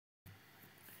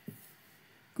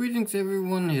Greetings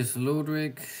everyone, here's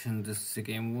Lodrik, and this is the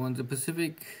Game 1 the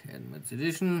Pacific Advanced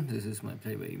Edition. This is my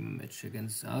PBEM match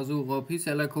against AsuRob. He's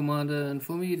Allied Commander, and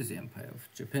for me it is the Empire of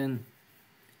Japan.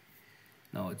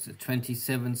 Now it's the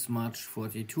 27th March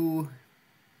 42,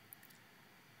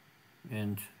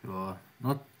 and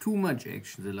not too much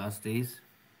action the last days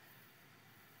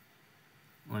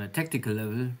on a tactical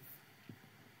level,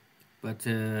 but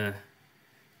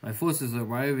my forces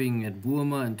arriving at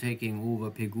Burma and taking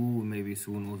over Pegu, maybe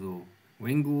soon also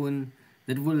Rangoon.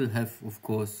 That will have, of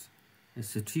course, a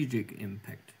strategic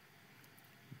impact.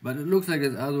 But it looks like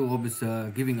that AsuRob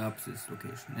is giving up this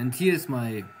location. And here's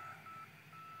my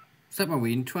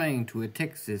submarine trying to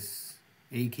attack this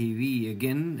AKV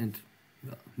again and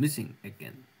missing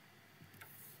again.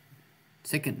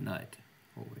 Second night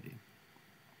already.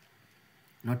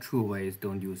 Not sure why I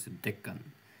don't use the deck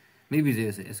gun. Maybe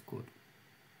there's an escort.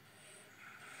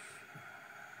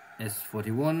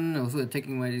 S41 also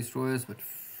attacking my destroyers, but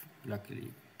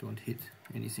luckily don't hit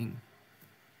anything.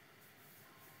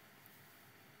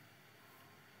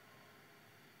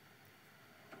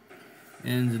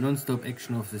 And the non-stop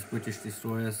action of these British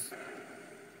destroyers,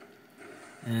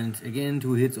 and again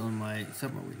 2 hits on my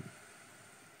submarine.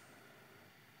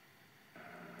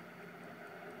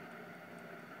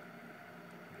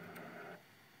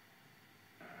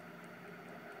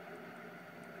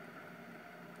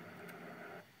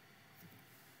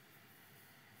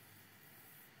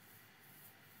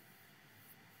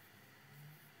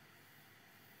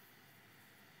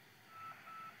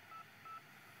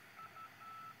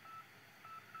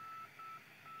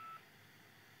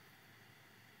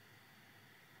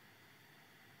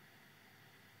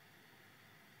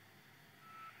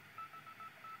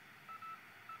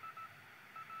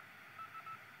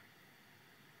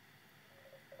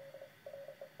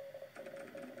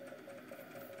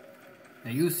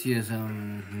 I use here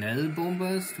some Nell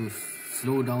bombers to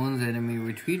slow down the enemy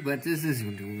retreat, but this is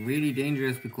really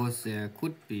dangerous because there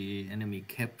could be enemy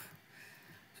cap.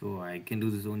 So I can do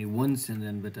this only once and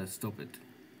then better stop it,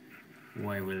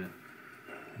 or I will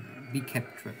be cap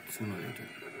trapped sooner or later.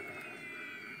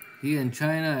 Here in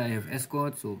China I have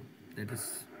escort, so that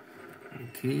is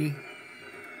okay.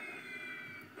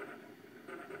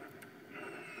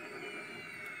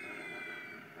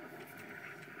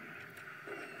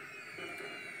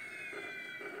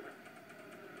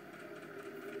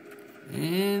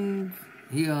 And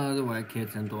here are the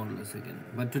Wildcats and Dauntless again.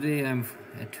 But today I'm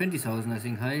at 20,000 I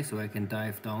think high, so I can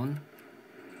dive down.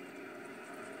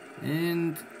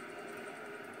 And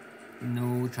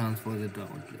no chance for the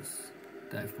Dauntless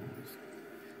dive bombers.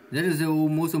 That is the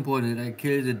most important, that I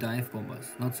kill the dive bombers,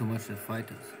 not so much the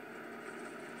fighters.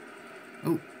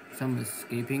 Oh, some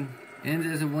escaping. And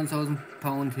there's a 1,000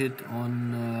 pound hit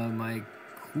on my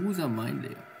cruiser mine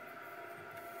layer.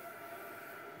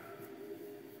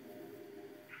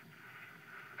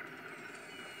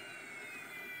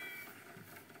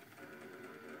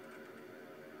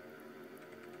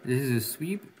 This is a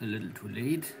sweep, a little too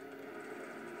late.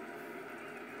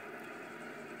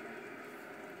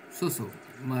 So,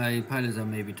 my pilots are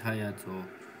maybe tired, so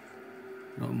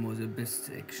not more the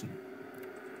best action.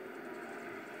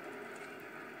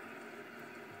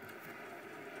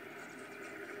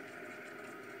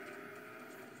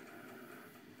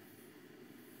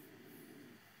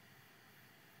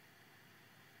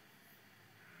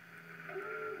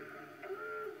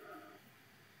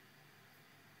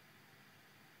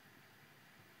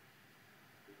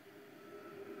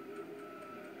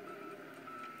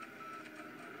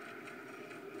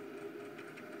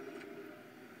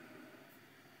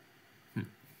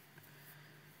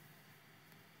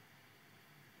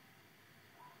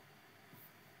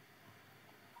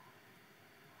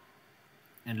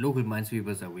 And local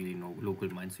minesweepers are really no local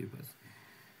minesweepers.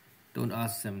 Don't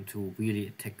ask them to really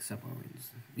attack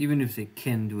submarines, even if they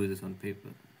can do this on paper.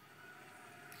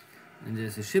 And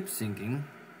there's a ship sinking.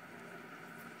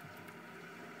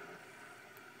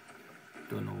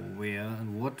 Don't know where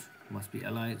and what. Must be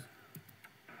allies.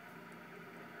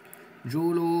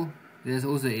 Jolo. There's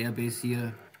also an airbase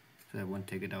here, so I won't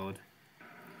take it out.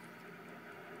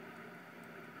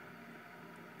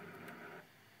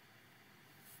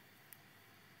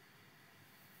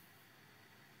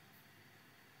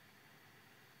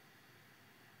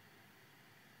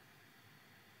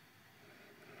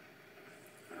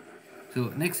 So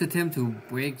next attempt to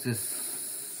break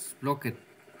this block at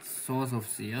source of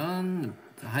Xi'an,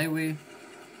 the highway.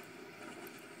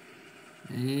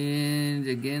 And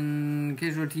again,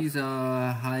 casualties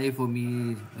are high for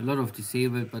me, a lot of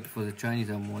disabled, but for the Chinese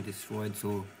are more destroyed,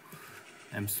 so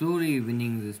I'm slowly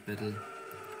winning this battle.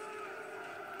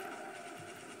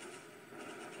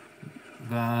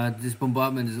 But this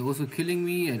bombardment is also killing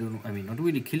me. I don't know, I mean, not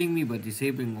really killing me, but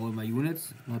disabling all my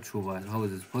units. Not sure why, how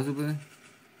is this possible.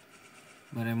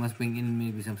 But I must bring in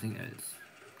maybe something else.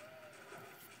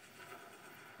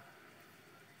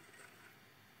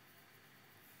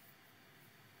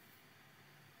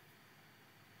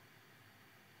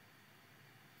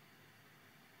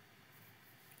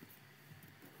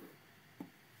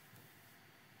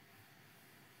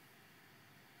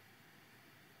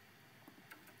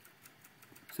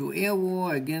 So air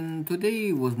war again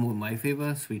today was more in my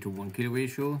favor, 3-to-1 kill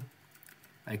ratio.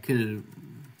 I kill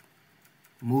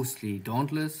mostly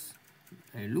dauntless.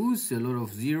 I lose a lot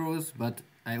of zeros, but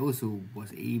I also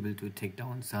was able to take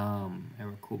down some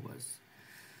Aerocobras.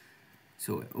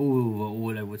 So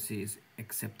overall I would say is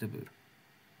acceptable.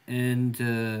 And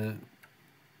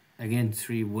again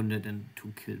 3 wounded and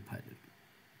 2 killed pilot.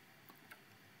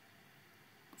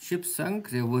 Ship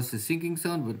sunk, there was a sinking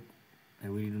sound, but I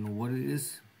really don't know what it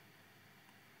is.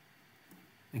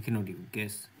 I cannot even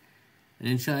guess. And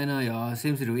in China, yeah,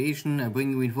 same situation. I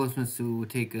bring reinforcements to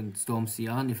take and storm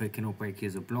Xi'an if I cannot break here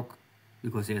the block.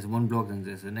 Because there's one block and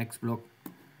there's the next block.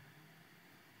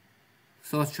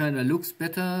 South China looks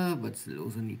better, but still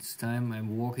also needs time.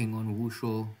 I'm walking on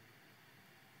Wushu.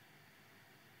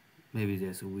 Maybe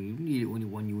we need only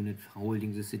 1 unit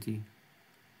holding the city.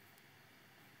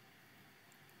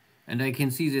 And I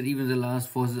can see that even the last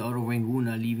forces out of Rangoon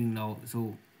are leaving now.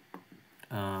 So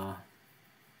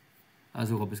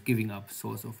AsuRob is giving up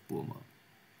source of Burma.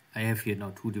 I have here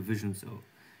now 2 divisions, so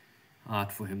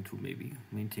hard for him to maybe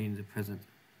maintain the present.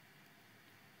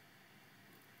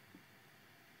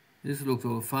 This looks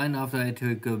all fine. After I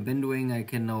took Bendoing, I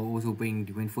can now also bring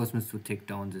the reinforcements to take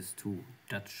down these 2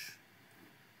 Dutch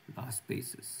last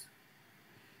bases.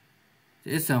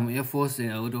 There is some air force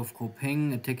out of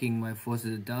Kopeng attacking my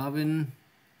forces at Darwin.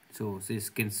 So this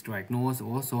can strike north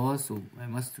or south, so I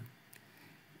must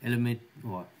eliminate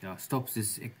or stop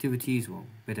these activities, or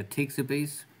better take the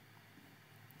base.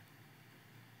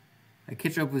 I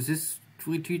catch up with these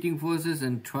retreating forces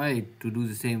and try to do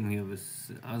the same here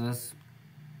with others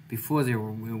before they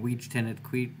will reach Tenet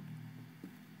Creek.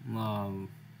 Not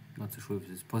so sure if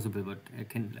this is possible, but I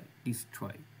can at least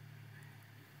try.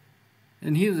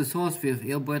 And here's the source. We have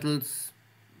air battles.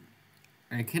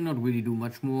 I cannot really do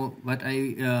much more, but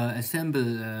I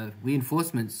assemble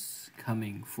reinforcements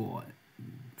coming for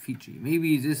Fiji.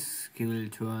 Maybe this will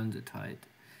turn the tide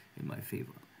in my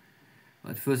favor.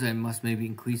 But first I must maybe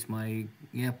increase my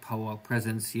air power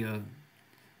presence here,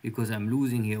 because I'm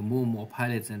losing here more and more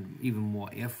pilots and even more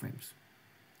airframes.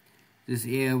 This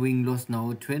air wing lost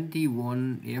now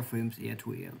 21 airframes air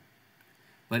to air.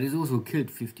 But it's also killed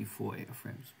 54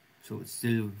 airframes. So it's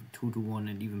still 2-to-1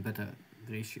 and even better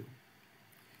ratio.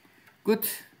 Good.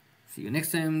 See you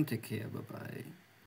next time. Take care. Bye-bye.